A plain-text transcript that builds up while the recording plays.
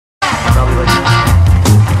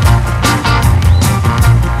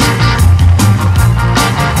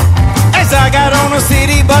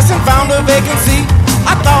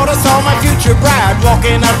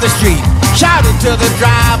walking up the street. Shouted to the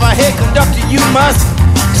driver, hey conductor, you must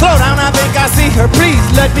slow down, I think I see her, please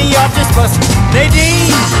let me off this bus.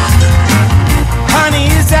 Nadine, honey,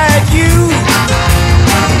 is that you?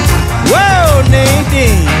 Whoa,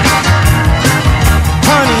 Nadine,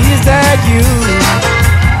 honey, is that you?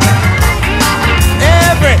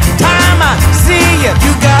 Every time I see you,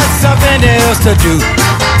 you got something else to do.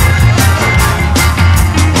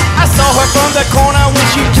 I saw her from the corner when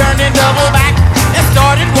she turned and doubled back and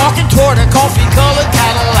started walking toward a coffee-colored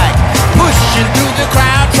Cadillac, pushing through the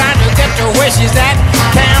crowd, trying to get to where she's at.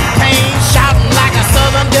 Campaign shouting like a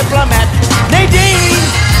southern diplomat. Nadine,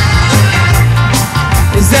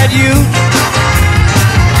 is that you?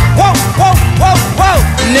 Whoa, whoa, whoa, whoa,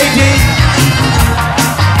 Nadine,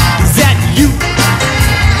 is that you?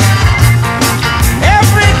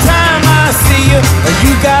 Every time I see you,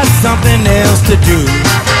 you got something else to do.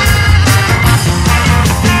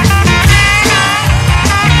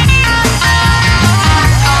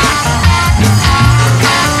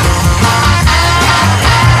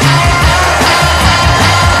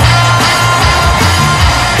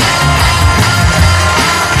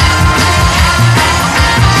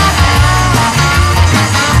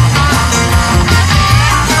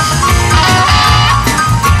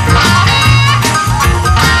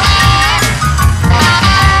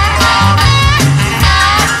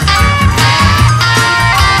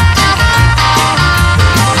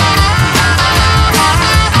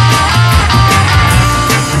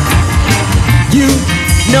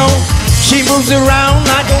 No, she moves around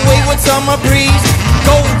like a wayward summer breeze.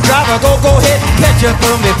 Go driver, go ahead and catch up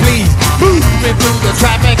for me, please. Moving through the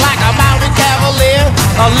traffic like a mountain cavalier,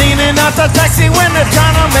 leaning out the taxi when they're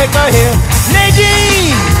trying to make her hear.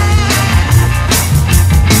 Nadine,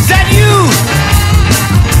 is that you?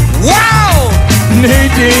 Wow,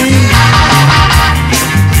 Nadine,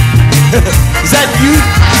 is that you?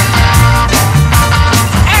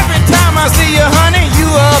 Every time I see you, honey, you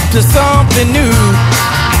up to something new.